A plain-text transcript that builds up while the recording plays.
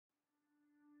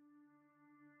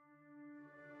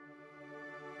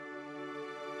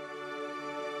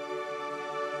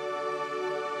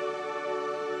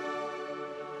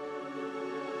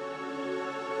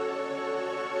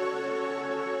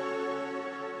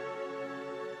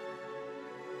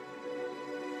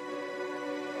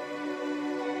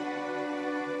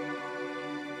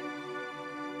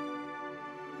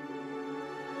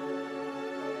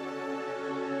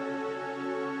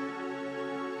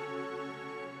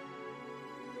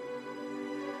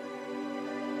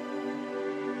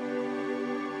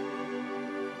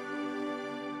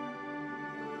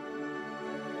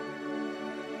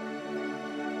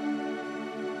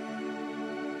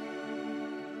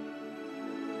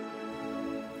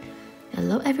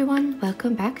Hello everyone,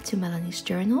 welcome back to Melanie's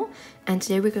Journal, and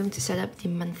today we're going to set up the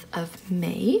month of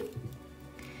May.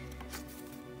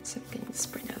 So I'm going to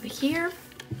spread over here.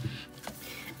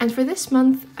 And for this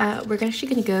month, we're actually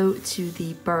going to go to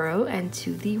the Burrow and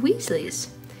to the Weasleys.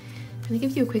 I'm going to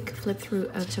give you a quick flip through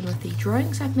of some of the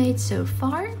drawings I've made so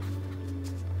far.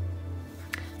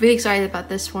 Really excited about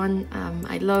this one.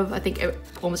 I think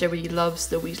almost everybody loves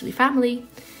the Weasley family.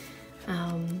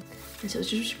 And so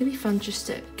it's just really fun just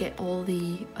to get all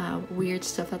the weird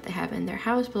stuff that they have in their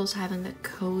house, but also having the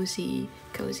cozy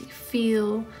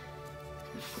feel. And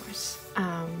of course,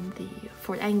 the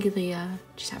Fort Anglia,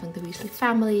 just having the Weasley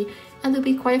family. And there'll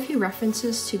be quite a few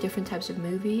references to different types of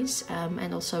movies,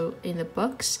 and also in the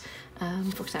books.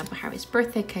 For example, Harry's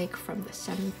birthday cake from the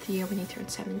 7th year when he turned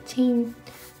 17.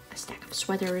 A stack of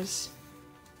sweaters.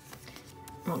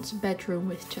 Ron's bedroom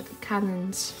with children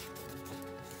cannons.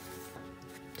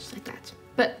 Like that.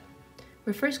 But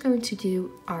we're first going to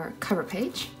do our cover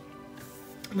page,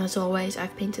 and as always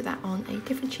I've painted that on a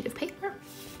different sheet of paper,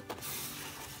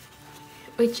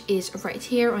 which is right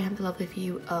here. I have the lovely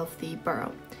view of the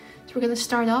Burrow. So we're going to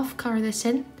start off, color this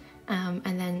in,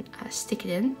 and then stick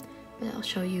it in, but I'll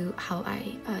show you how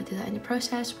I do that in the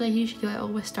process. What I usually do, I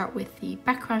always start with the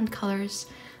background colors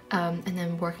and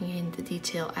then working in the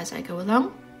detail as I go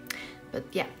along. But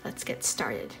yeah, let's get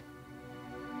started.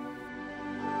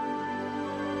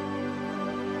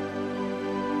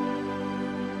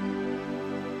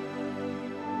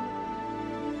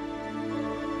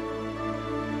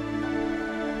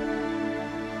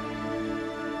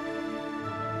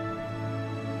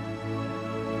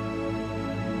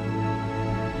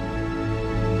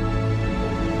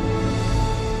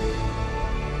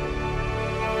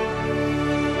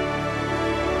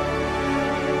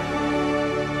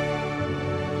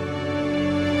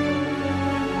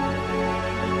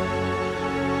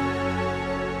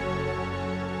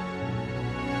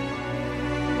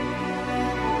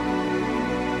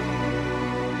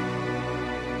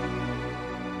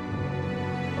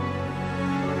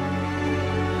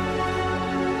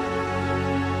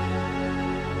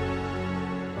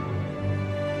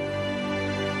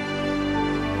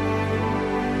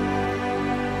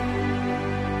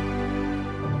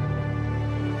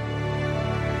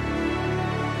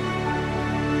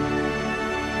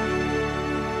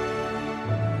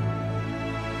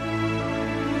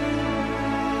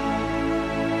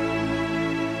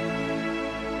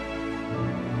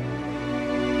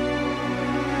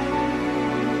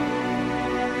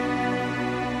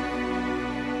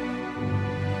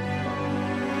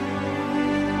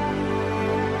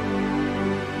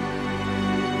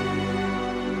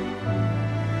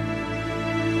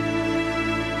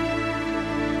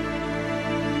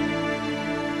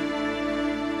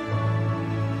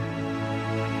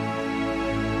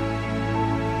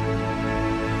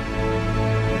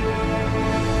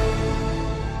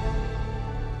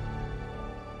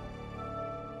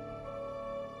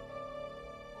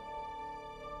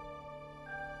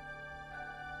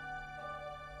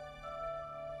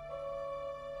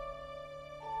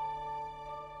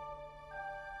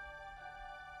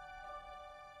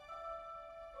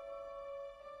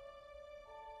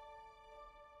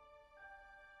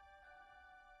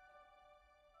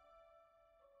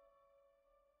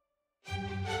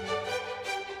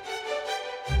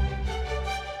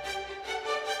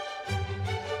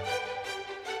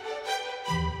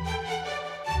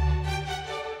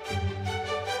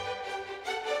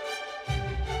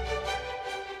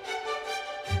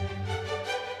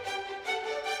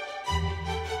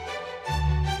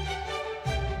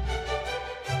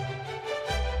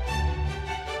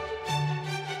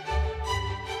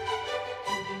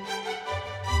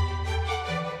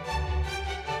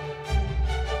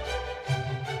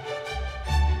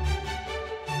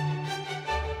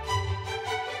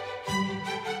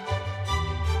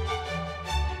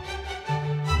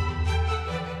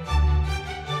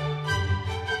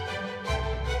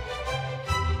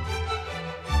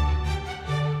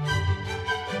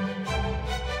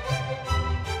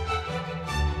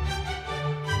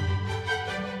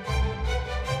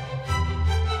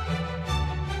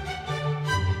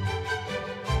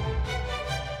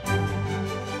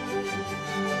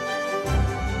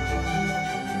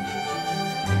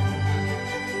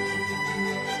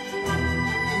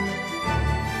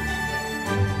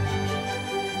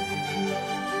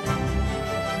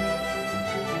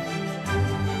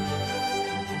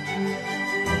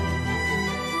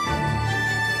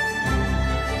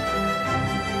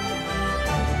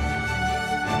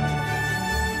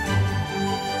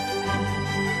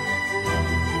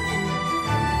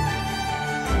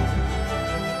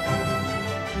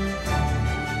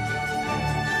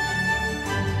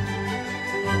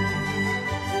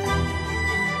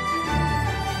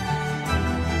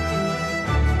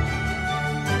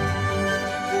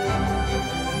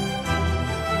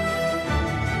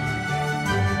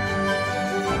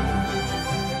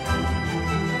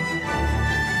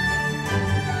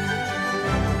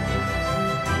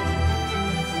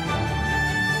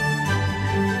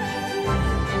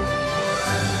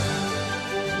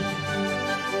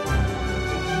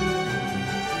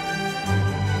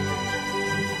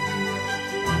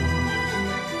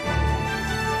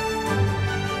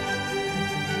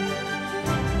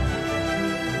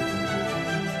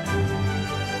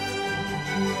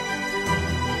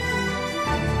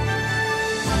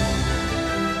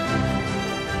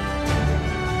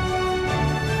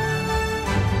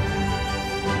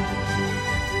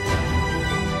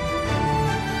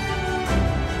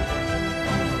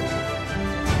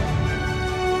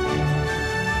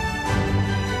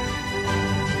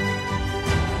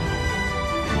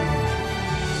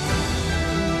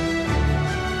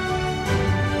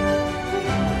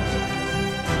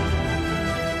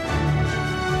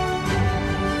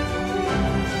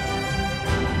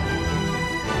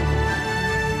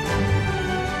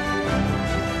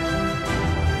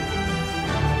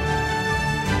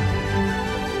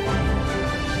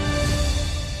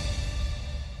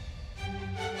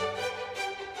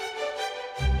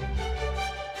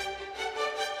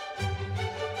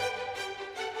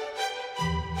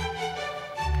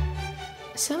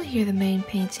 So here the main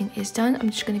painting is done.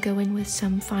 I'm just going to go in with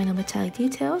some final metallic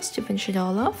details to finish it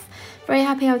all off. Very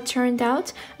happy how it turned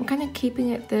out. I'm kind of keeping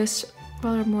it this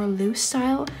rather more loose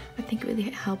style. I think it really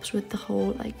helps with the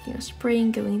whole, like, you know,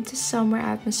 spring going into summer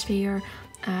atmosphere,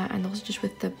 and also just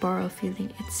with the Burrow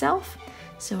feeling itself.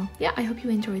 So yeah, I hope you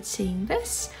enjoyed seeing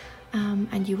this,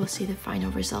 and you will see the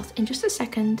final result in just a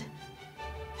second.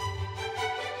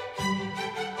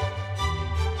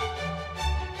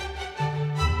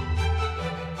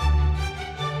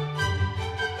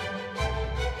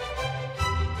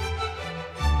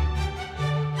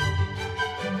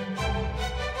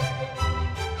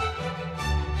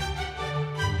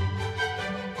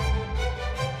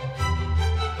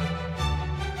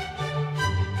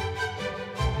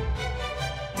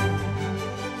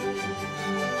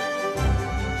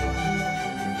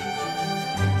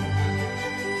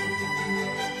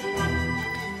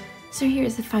 So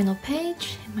here's the final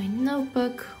page in my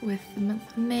notebook with the month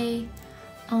of May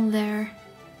on there.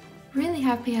 Really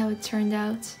happy how it turned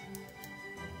out.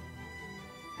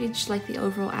 I just like the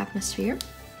overall atmosphere.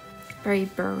 Very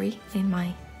Burrowy in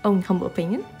my own humble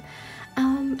opinion.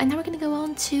 And now we're going to go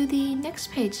on to the next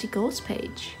page, the goals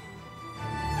page.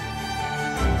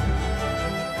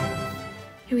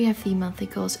 Here we have the monthly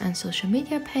goals and social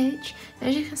media page.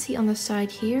 As you can see on the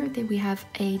side here, that we have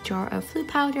a jar of flue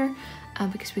powder,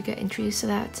 because we got introduced to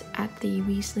that at the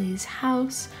Weasley's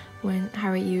house when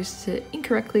Harry used it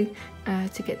incorrectly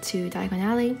to get to Diagon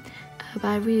Alley. But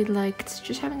I really liked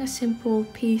just having a simple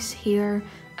piece here,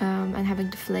 and having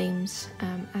the flames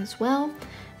as well.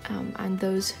 And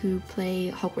those who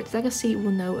play Hogwarts Legacy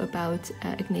will know about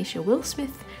Ignatia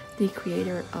Wilsmith, the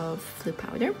creator of flue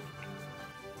powder.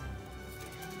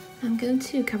 I'm going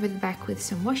to cover the back with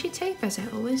some washi tape, as I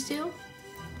always do.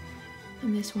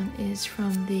 And this one is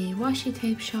from the Washi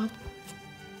Tape Shop.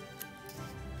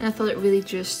 And I thought it really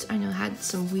just, I know, had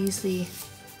some Weasley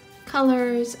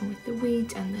colors, and with the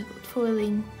wheat and the gold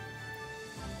foiling.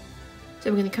 So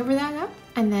I'm going to cover that up,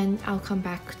 and then I'll come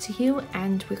back to you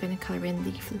and we're going to color in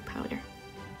the flue powder.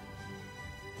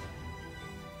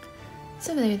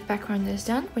 So there, the background is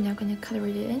done. We're now going to color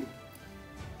it in.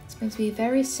 It's going to be a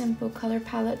very simple color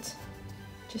palette.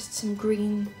 Just some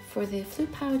green for the flue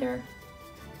powder,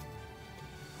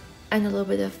 and a little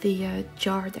bit of the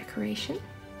jar decoration.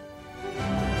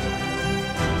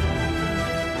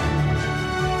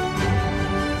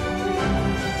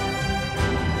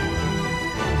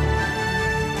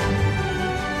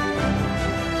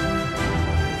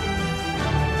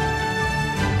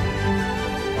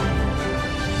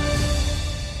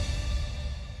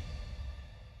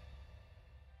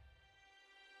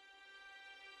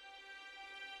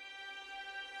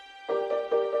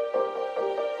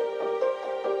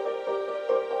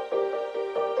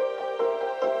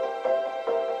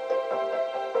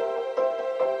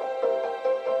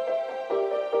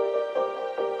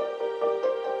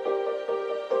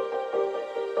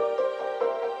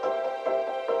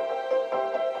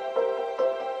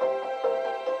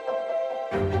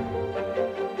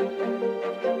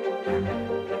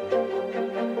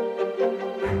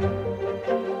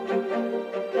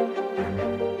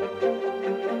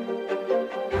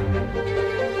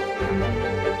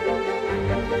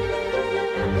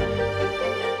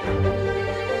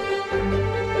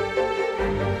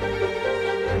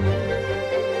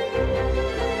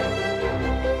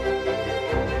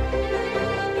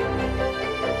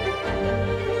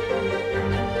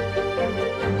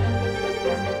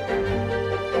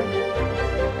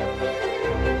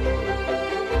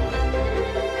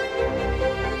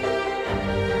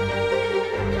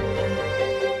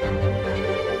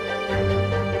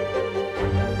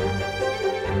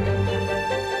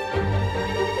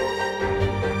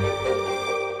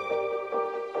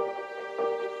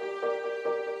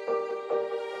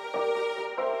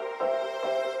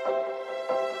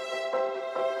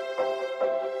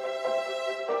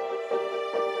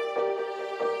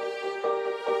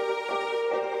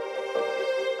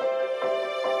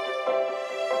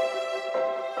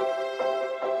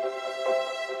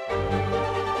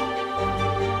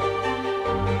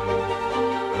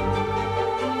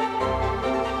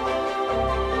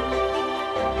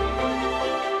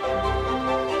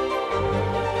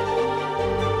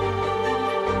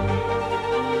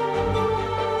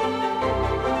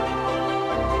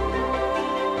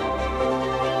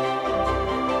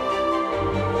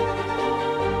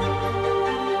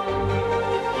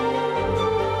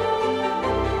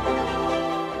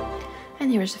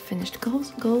 Here's a finished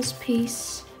goals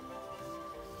piece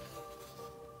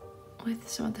with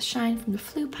some of the shine from the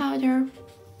flue powder.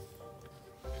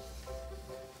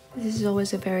 This is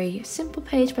always a very simple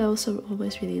page, but I also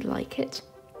always really like it.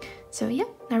 So yeah,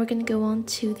 now we're gonna go on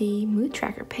to the mood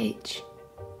tracker page.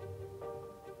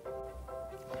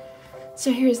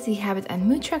 So here's the habit and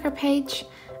mood tracker page.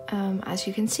 As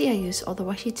you can see, I use all the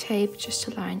washi tape just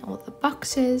to line all the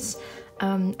boxes.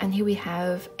 And here we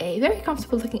have a very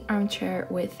comfortable looking armchair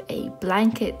with a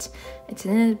blanket. It's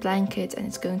an knitted blanket and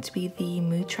it's going to be the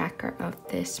mood tracker of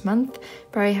this month.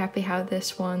 Very happy how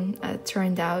this one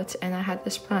turned out, and I had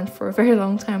this planned for a very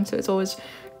long time, so it's always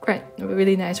quite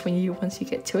really nice when once you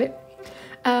get to it.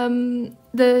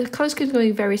 The color scheme is going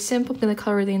to be very simple. I'm going to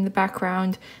color it in the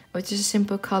background, which is a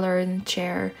simple color in the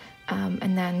chair.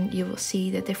 And then you will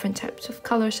see the different types of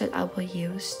colors that I will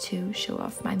use to show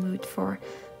off my mood for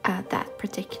that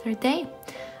particular day.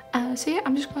 So yeah,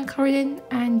 I'm just going to color it in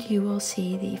and you will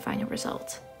see the final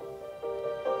result.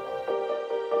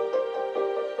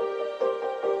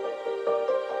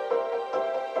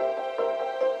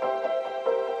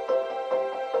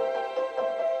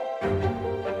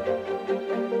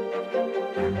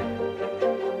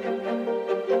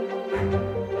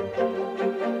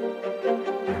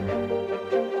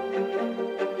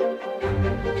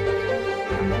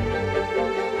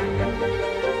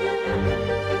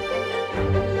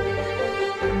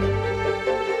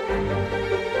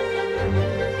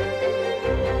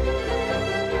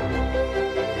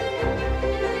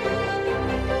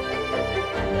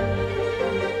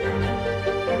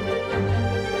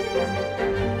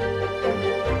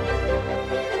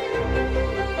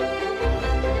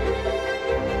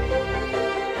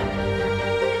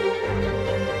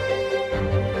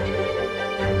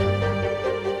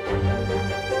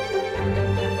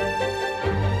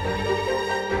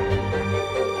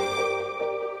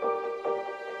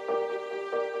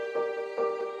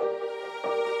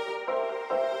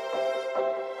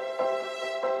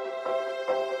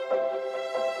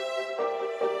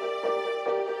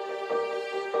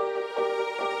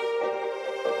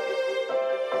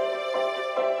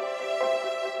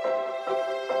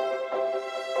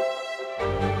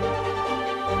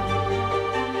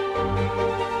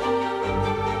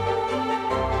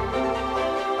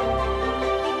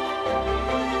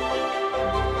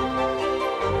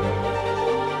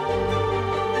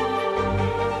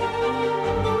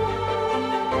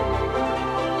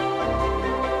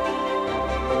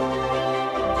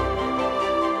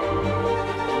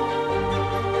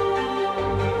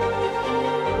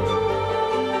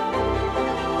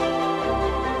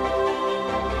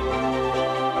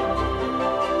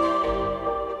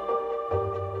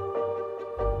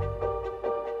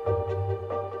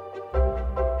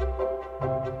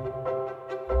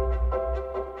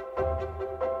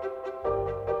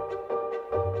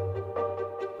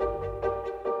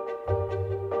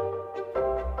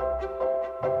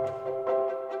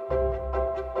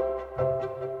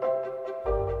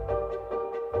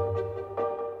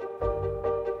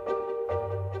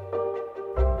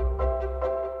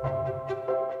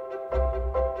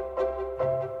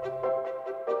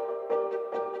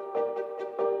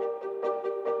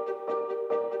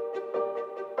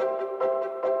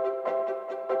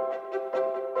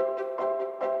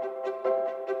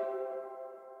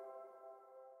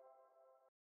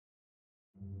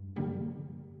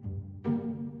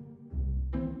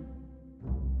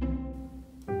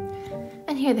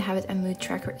 And here the habit and mood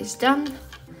tracker is done.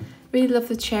 Really love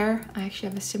the chair. I actually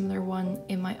have a similar one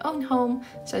in my own home,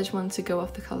 so I just wanted to go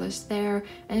off the colors there.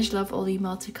 And I just love all the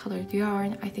multicolored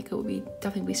yarn. I think it would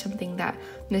definitely be something that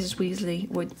Mrs. Weasley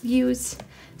would use.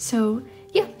 So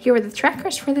yeah, here are the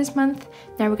trackers for this month.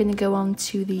 Now we're going to go on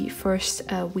to the first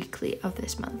weekly of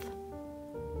this month.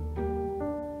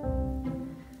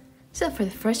 So for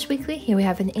the first weekly, here we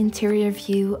have an interior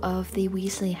view of the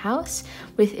Weasley house,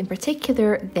 with in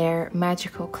particular their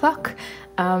magical clock.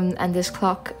 And this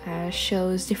clock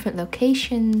shows different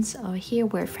locations here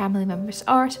where family members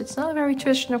are. So it's not a very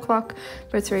traditional clock,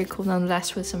 but it's very cool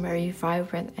nonetheless, with some very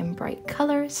vibrant and bright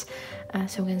colors.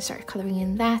 So I'm going to start coloring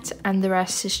in that, and the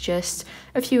rest is just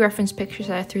a few reference pictures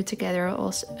that I threw together,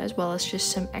 also, as well as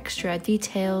just some extra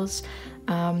details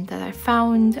that I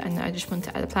found. And I just want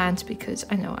to add a plant because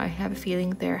I know I have a feeling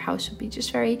their house would be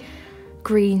just very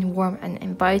green, warm and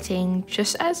inviting,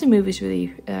 just as the movie is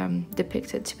really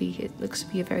depicted to be. It looks to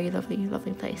be a very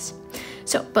lovely place.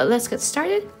 So but let's get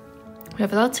started. We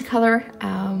have a lot to color,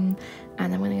 and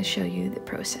I'm going to show you the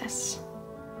process.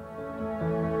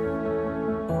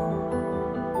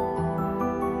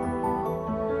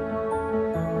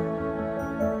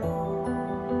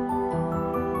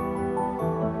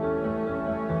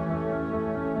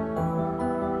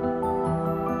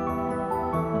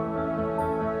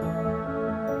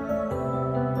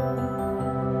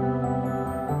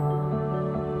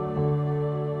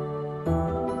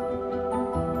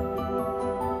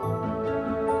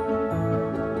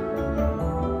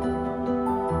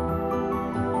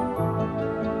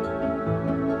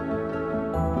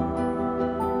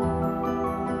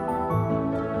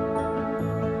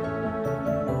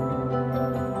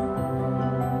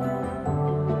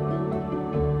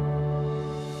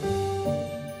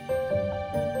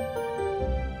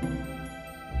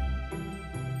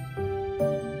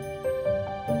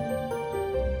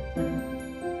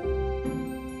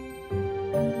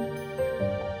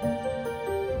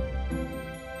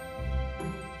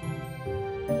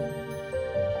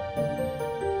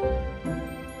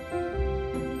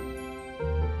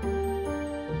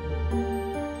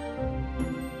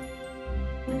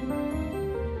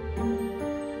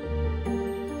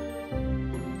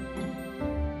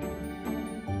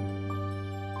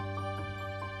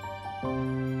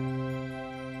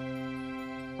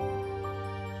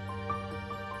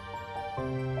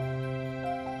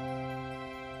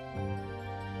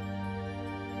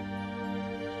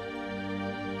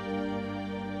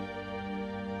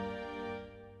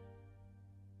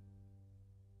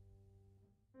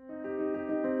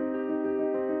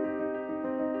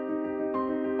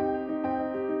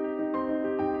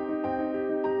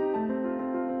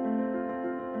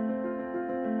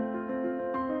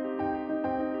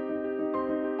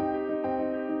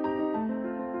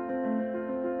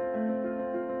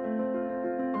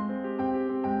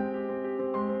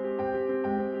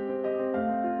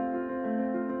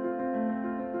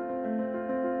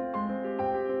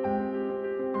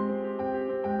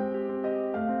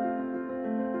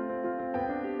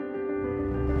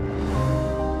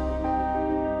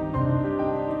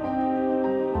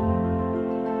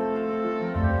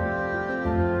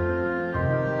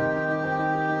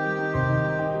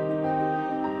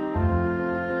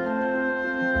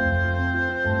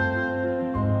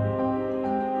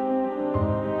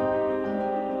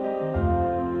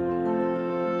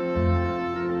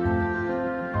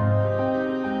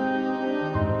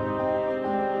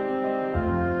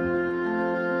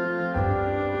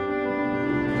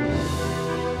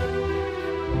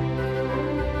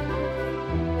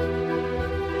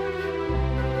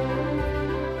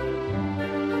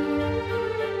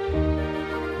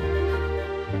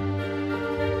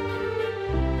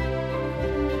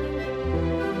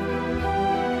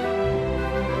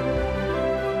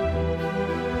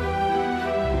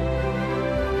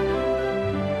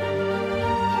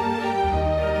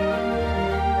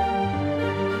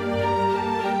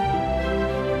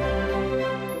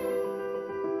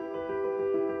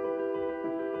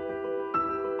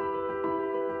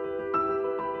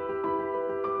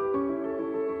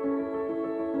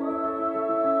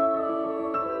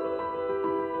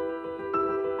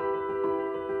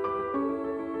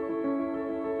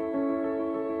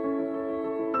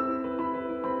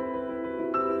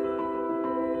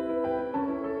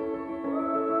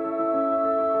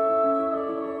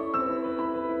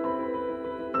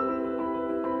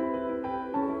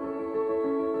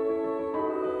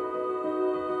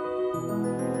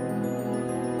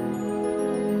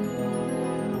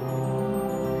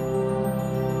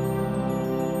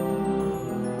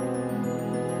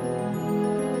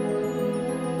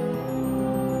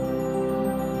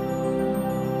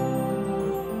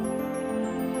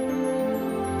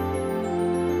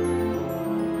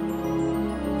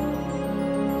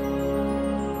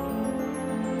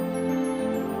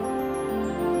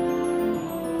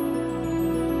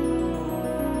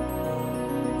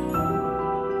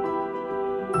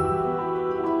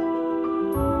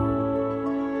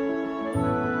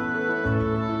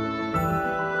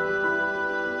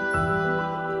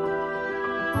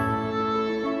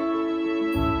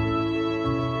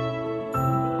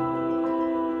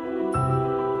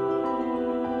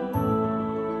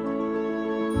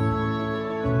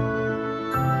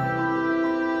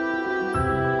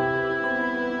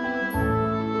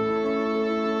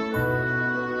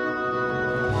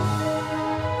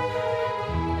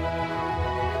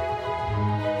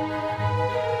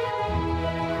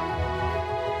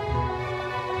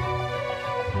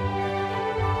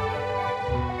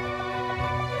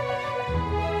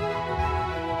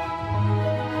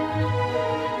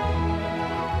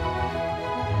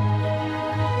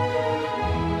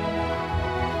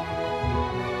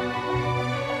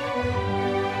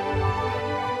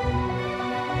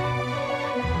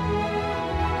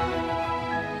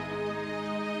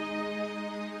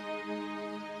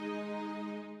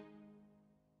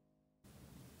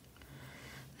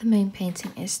 The main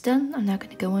painting is done. I'm now going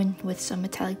to go in with some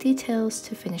metallic details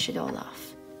to finish it all off.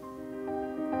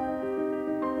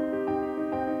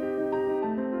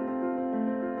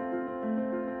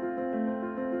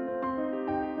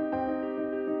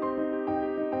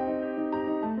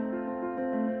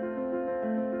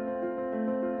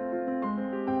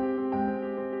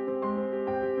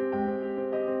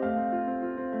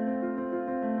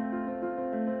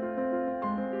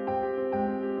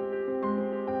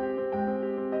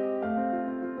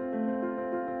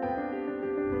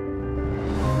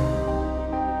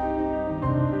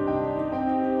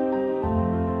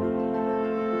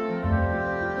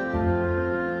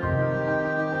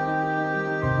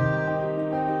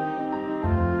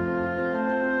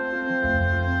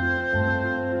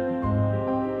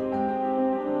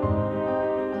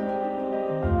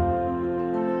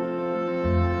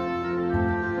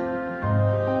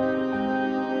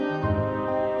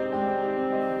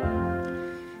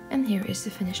 Here is the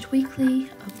finished weekly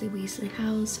of the Weasley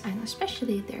house, and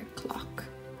especially their clock.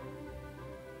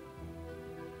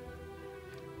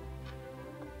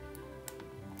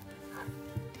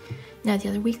 Now the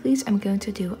other weeklies I'm going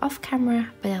to do off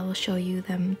camera, but I will show you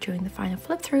them during the final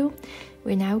flip through.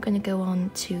 We're now going to go on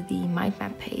to the mind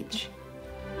map page.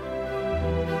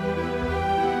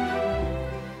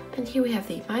 And here we have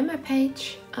the mind map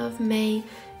page of May,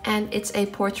 and it's a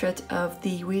portrait of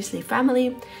the Weasley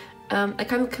family. I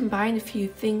kind of combined a few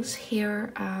things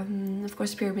here. Of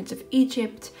course, the Pyramids of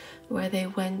Egypt, where they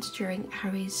went during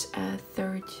Harry's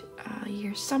third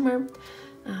year summer.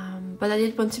 But I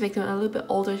did want to make them a little bit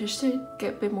older, just to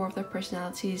get a bit more of their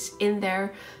personalities in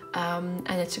there. And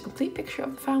it's a complete picture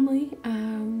of the family.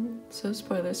 So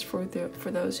spoilers for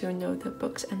those who know the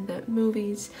books and the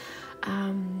movies.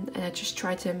 And I just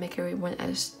tried to make everyone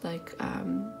as like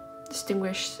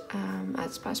distinguished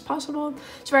as possible.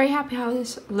 So very happy how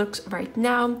this looks right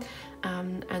now,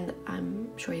 and I'm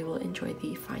sure you will enjoy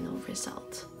the final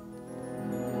result.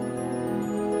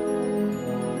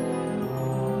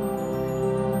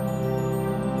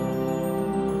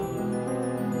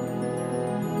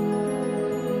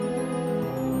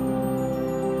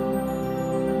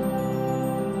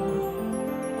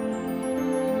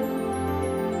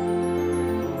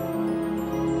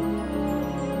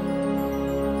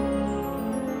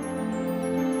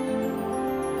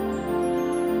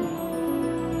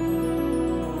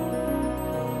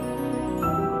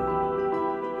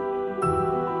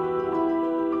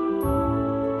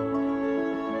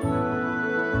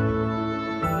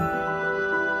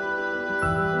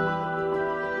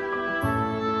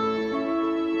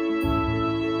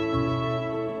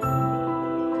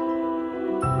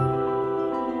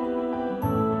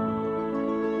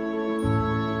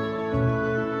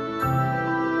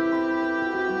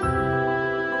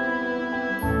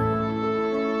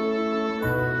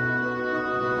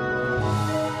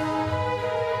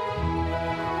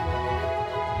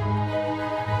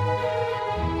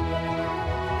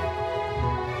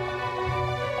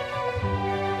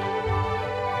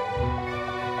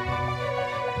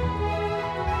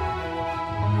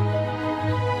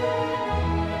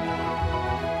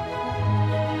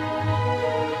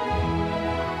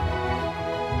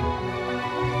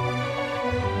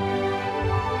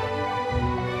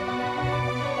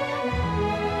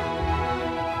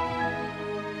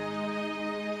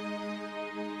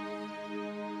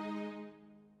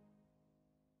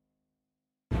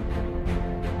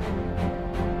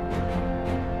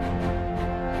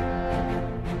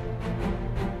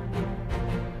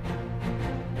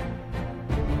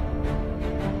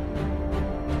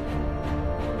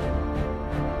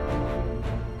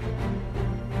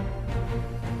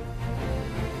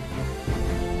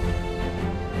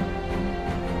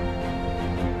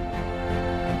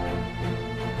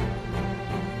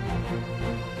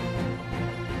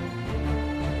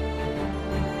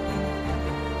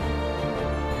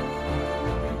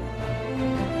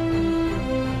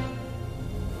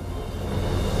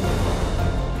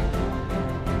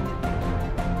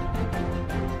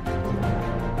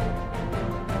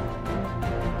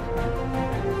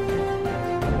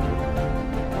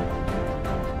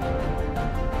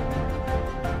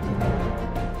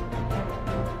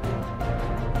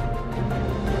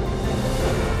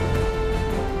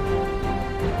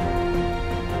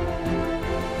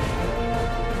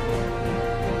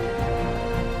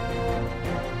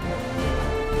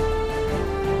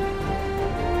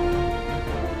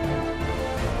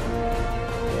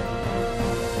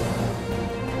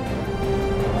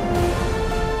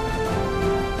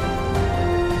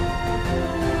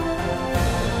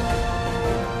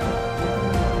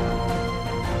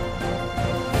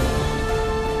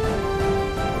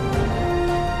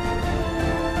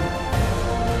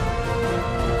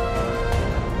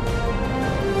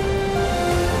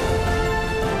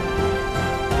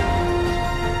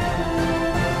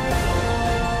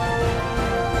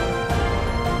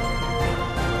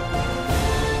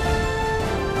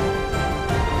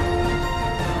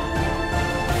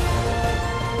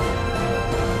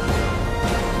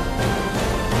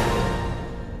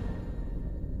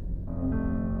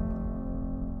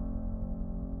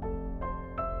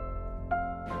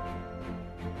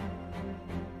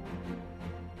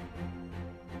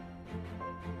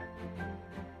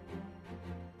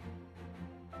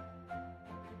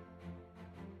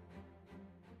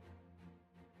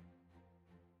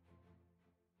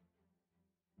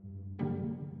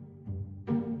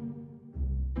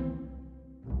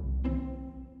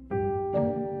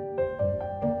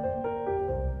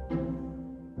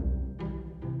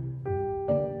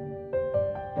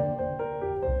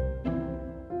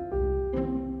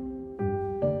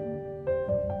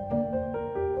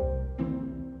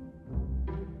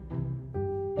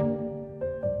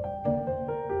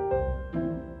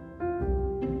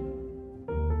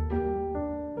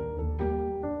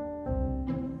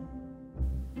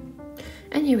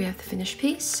 And here we have the finished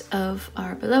piece of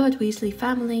our beloved Weasley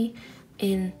family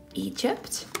in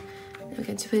Egypt. I'm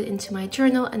going to put it into my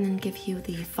journal and then give you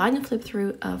the final flip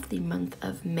through of the month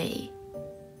of May.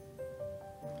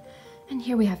 And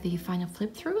here we have the final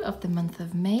flip through of the month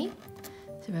of May.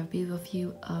 So we have a beautiful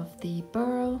view of the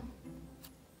Burrow,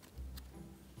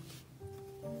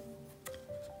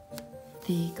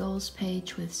 the goals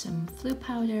page with some flue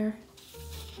powder,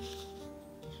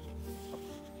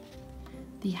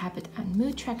 the habit and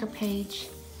mood tracker page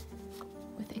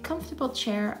with a comfortable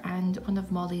chair and one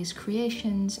of Molly's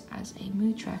creations as a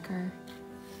mood tracker,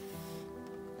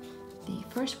 the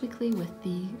first weekly with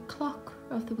the clock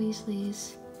of the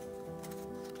Weasleys,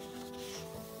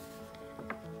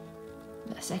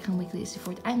 the second weekly is the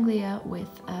Fort Anglia with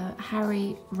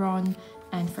Harry, Ron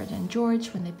and Fred and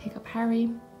George when they pick up Harry,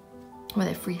 well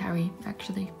they free Harry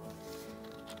actually.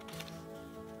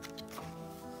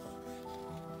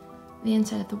 The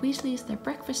inside of the Weasleys, their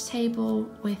breakfast table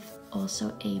with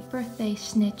also a birthday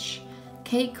snitch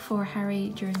cake for Harry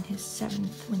during his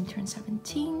 7th when he turned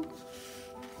 17.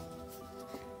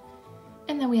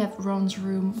 And then we have Ron's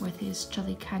room with his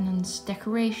Jolly Cannons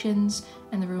decorations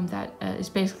and the room that is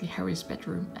basically Harry's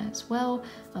bedroom as well.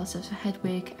 Also has a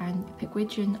Hedwig and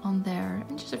Pigwidgeon on there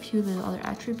and just a few little other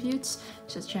attributes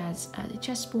such as the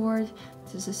chessboard.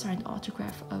 This is a signed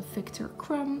autograph of Victor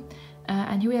Crumb.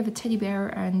 And here we have a teddy bear,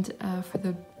 and for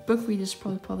the book readers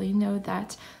probably know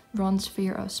that Ron's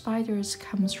fear of spiders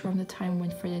comes from the time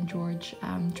when Fred and George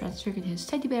transfigured his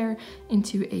teddy bear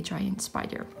into a giant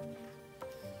spider.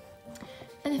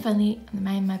 And then finally, on the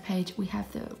main map page, we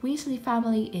have the Weasley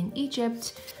family in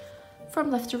Egypt. From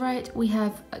left to right, we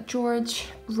have George,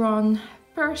 Ron,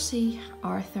 Percy,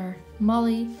 Arthur,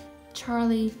 Molly,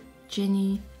 Charlie,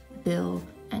 Ginny, Bill,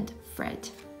 and Fred.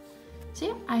 So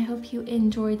yeah, I hope you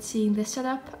enjoyed seeing this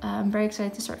setup. I'm very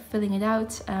excited to start filling it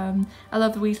out. I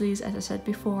love the Weasleys, as I said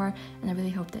before, and I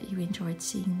really hope that you enjoyed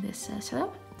seeing this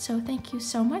setup. So thank you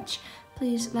so much.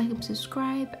 Please like and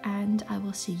subscribe, and I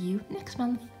will see you next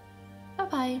month. Bye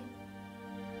bye.